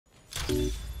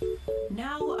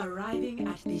Now arriving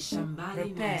at the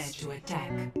Shambali Monastery. To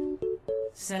attack.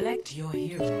 Select your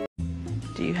hero.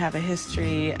 Do you have a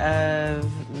history of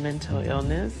mental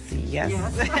illness? Yes.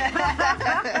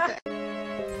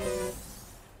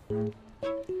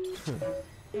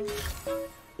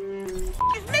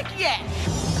 Is Nikki at?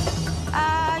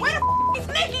 Where the is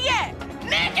Nikki at?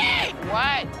 Nikki!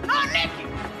 What? No, Nikki!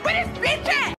 Where this bitch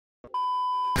at?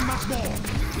 Much more.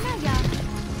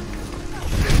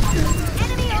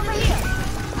 Enemy over here.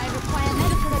 I require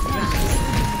medical attention.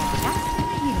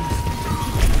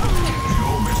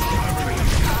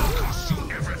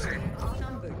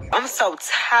 I'm so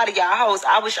tired of y'all hoes.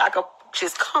 I wish I could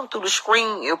just come through the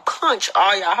screen and punch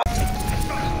all y'all hoes.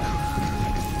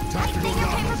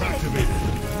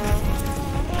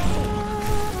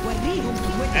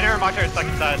 Enter Symmetra is stuck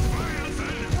inside.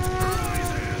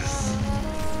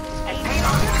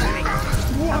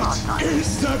 What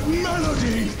is that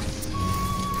melody?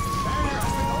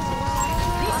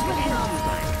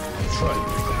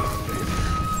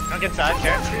 Don't get inside,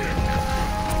 care.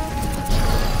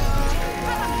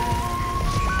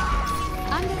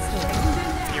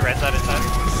 You red side inside.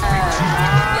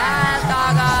 Yes,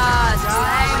 doggos!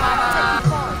 Hey, mama!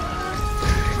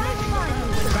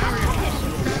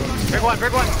 Big one,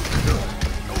 big one!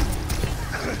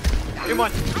 Good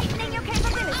one.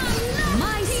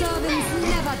 My servants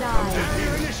never die.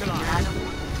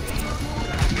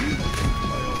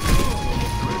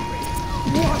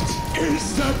 What is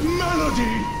that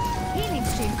melody? Healing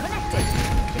stream connected.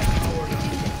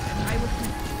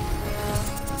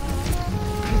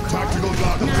 Tactical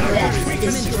darkness.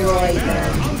 Let's destroy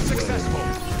them. Unsuccessful.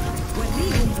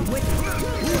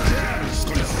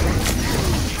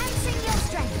 Enhancing your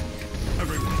strength.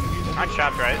 I'm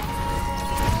chopped, right?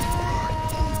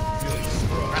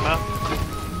 Grandma.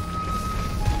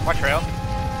 Watch rail.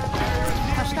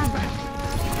 Verstanden.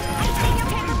 Enhancing your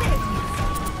capabilities.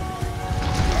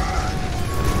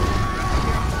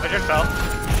 Wizard fell.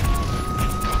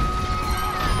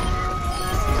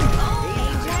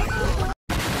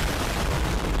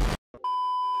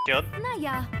 Shield.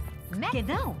 Naya.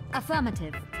 Genau.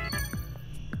 Affirmative.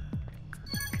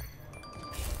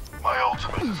 My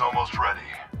ultimate is almost ready.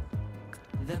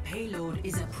 The payload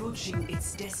is approaching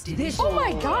its destination. Oh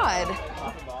my god!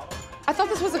 I thought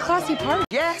this was a classy party.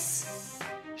 Yes,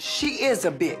 she is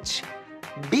a bitch.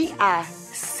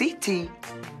 B-I-C-T-H.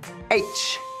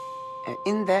 And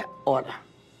in that order.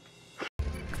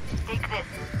 Take this.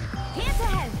 Here to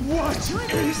help. What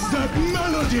is that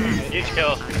melody? Huge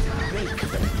kill.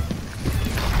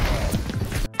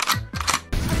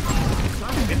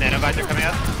 Good nanovisor coming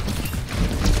up.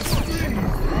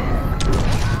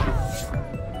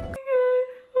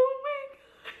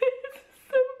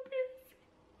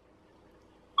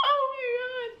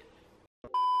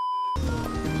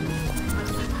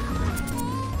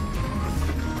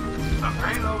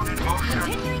 Payload in motion.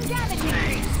 Continuing damage.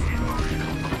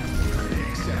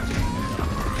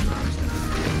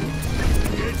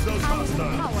 Engage those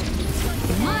monsters.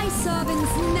 My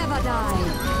servants never die.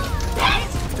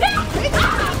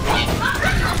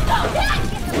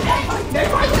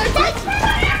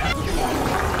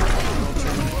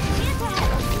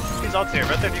 He's all here.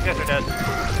 Both of you guys are dead.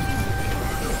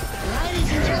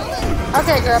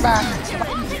 Okay, girl, bye.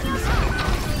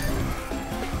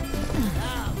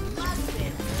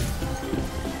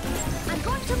 I'm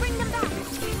going to bring them back.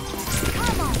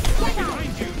 Come on, get out.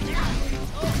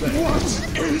 What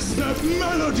is that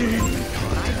melody?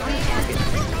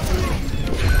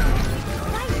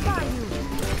 Right by you.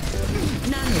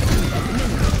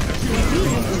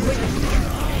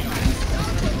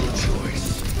 Choice.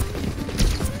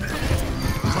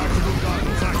 Tactical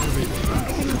guidance activated.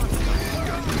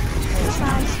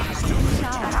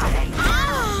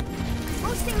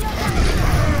 Boosting your damage.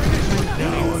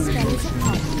 Now under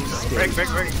Break, break,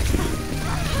 break.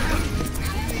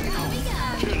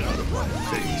 Get out of my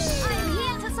face. I'm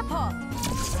here to support.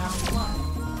 Round one.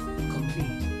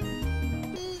 Complete.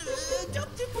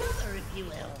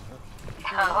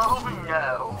 Oh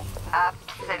no,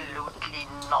 absolutely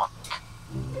not.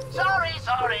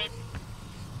 Sorry.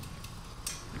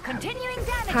 Continuing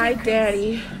damage. Hi,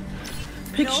 Daddy.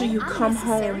 Picture No you come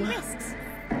unnecessary home risks.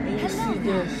 and you see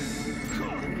this.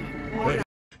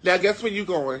 Now, guess where you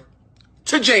going?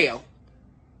 To jail.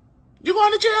 You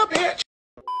going to jail, bitch?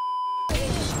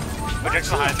 Project's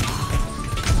behind.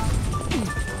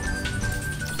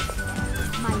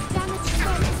 My damage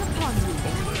spell is upon you.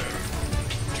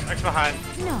 Next behind.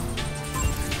 No.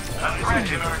 I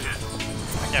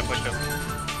can't push him.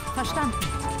 Verstanden.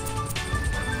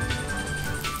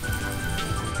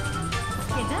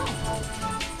 Genau.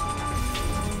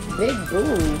 Big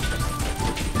boo.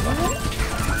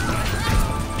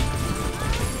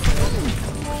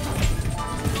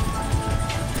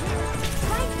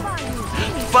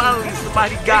 Finally,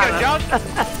 somebody got her.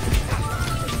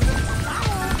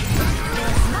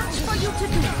 Much for you to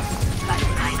do.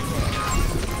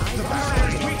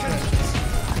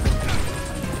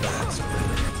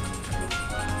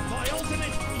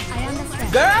 I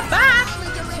understand. Girl, bye.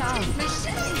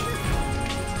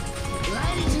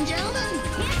 Ladies and gentlemen,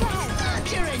 start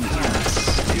your engines.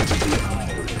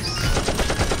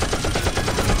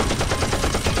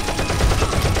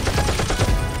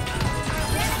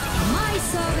 My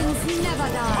servants never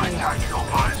die. My tactical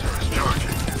visor is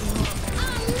charging.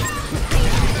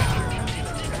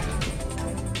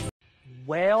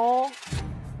 Well,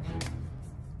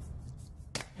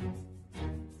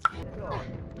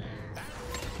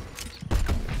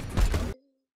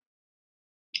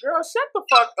 Girl, shut the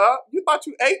fuck up. You thought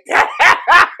you ate that?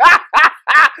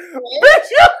 Bitch,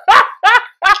 you.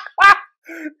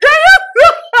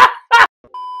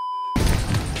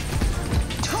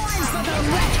 Time for the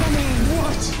reckoning.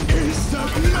 What is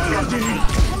that melody?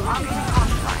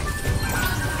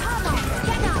 Come on,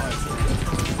 get up.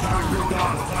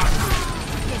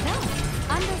 Get up.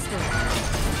 Understood.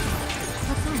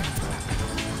 What's on?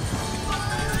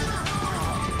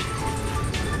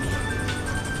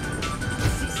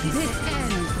 This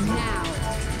ends now.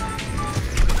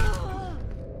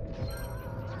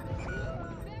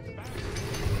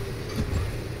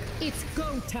 It's go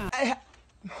time.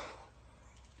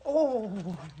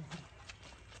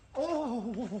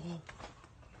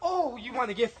 Oh, you want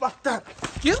to get fucked up.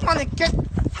 You want to get...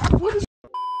 What is...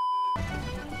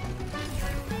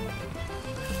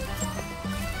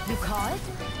 You called?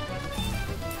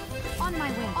 On my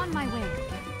way. On my way.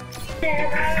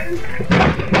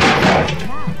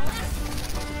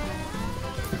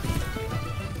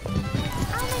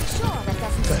 I'll make sure that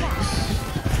doesn't stop.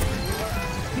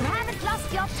 You haven't lost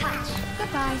your touch.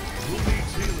 Goodbye.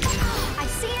 I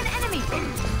see an enemy.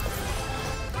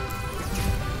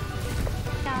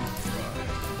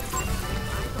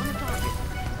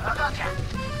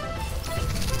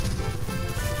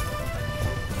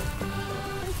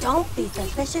 Don't be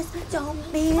suspicious,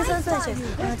 don't be suspicious,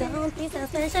 don't be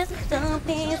suspicious, don't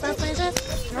be suspicious.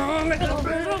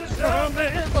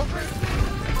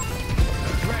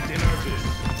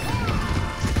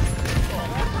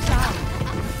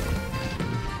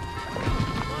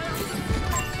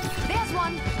 There's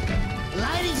one.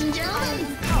 Ladies and gentlemen,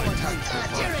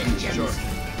 start your engines.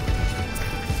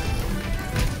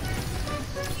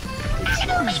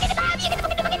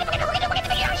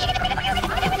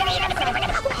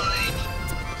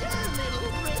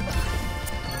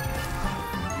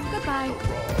 Goodbye.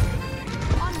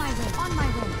 On my way. On my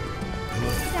way.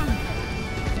 Down.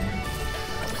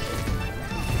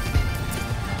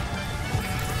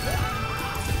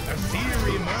 A fear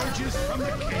emerges from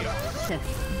the chaos.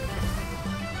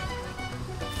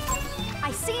 I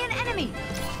see an enemy.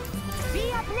 Be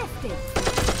uplifted.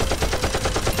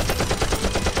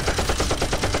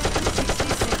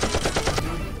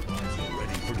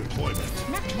 Ready for deployment.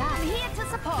 I'm here to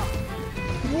support.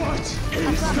 What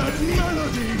is that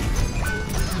melody?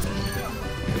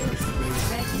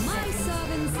 My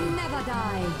servants never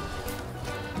die.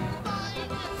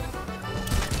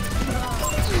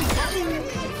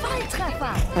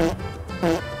 Volltreffer.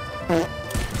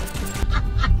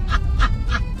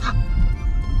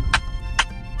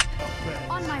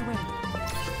 On my way.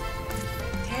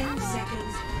 10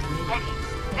 seconds.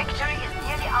 Victory is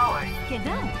nearly ours.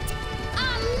 Genau.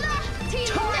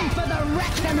 Time for the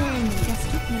reckoning. Das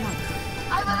tut mir leid.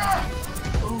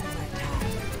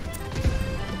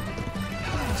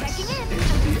 Checking in.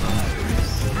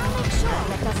 I'll make sure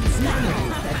that doesn't stop.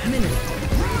 That minute.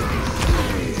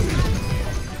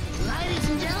 Ladies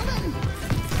and gentlemen,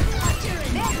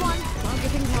 There's one. I'll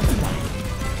give him help.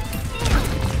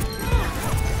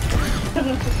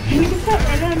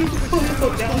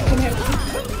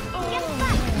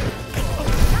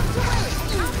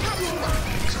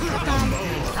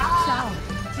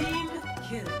 Team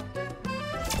kill.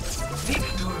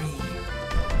 Victory.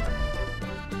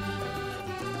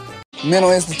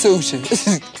 Mental institution. This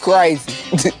is crazy.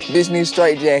 Bitch needs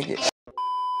straight jacket.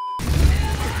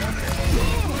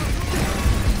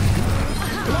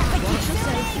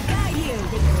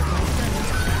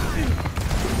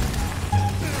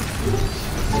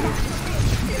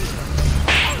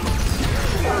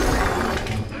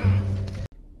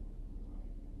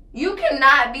 You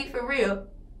cannot be for real.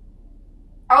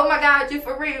 Oh my God, you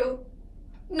for real?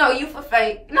 No, you for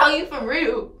fake. No, you for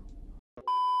real.